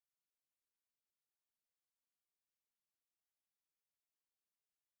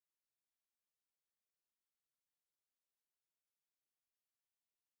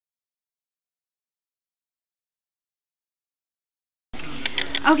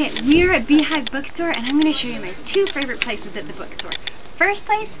Okay, we're at Beehive Bookstore, and I'm going to show you my two favorite places at the bookstore. First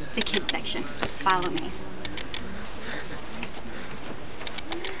place, the kids section. Follow me.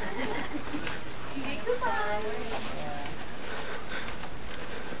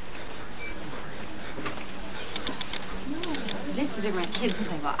 This is where my kids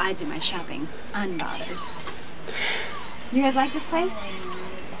play while I do my shopping, unbothered. You guys like this place?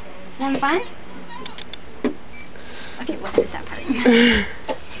 Having fun? Okay, we'll skip that part.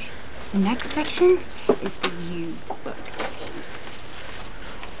 The next section is the used book section.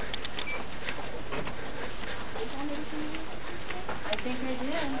 I think I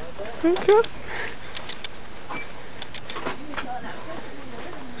did. Okay.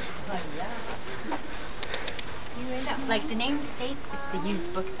 Like the name states, it's the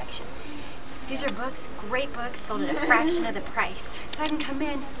used book section. These are books, great books, sold at a fraction of the price. So I can come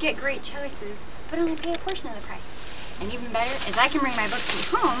in, get great choices, but only pay a portion of the price. And even better is I can bring my books from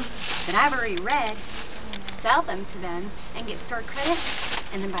home that I've already read, sell them to them, and get store credit,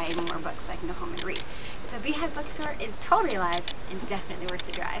 and then buy even more books so I can go home and read. So Beehive Bookstore is totally alive and definitely worth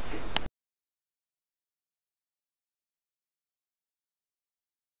the drive.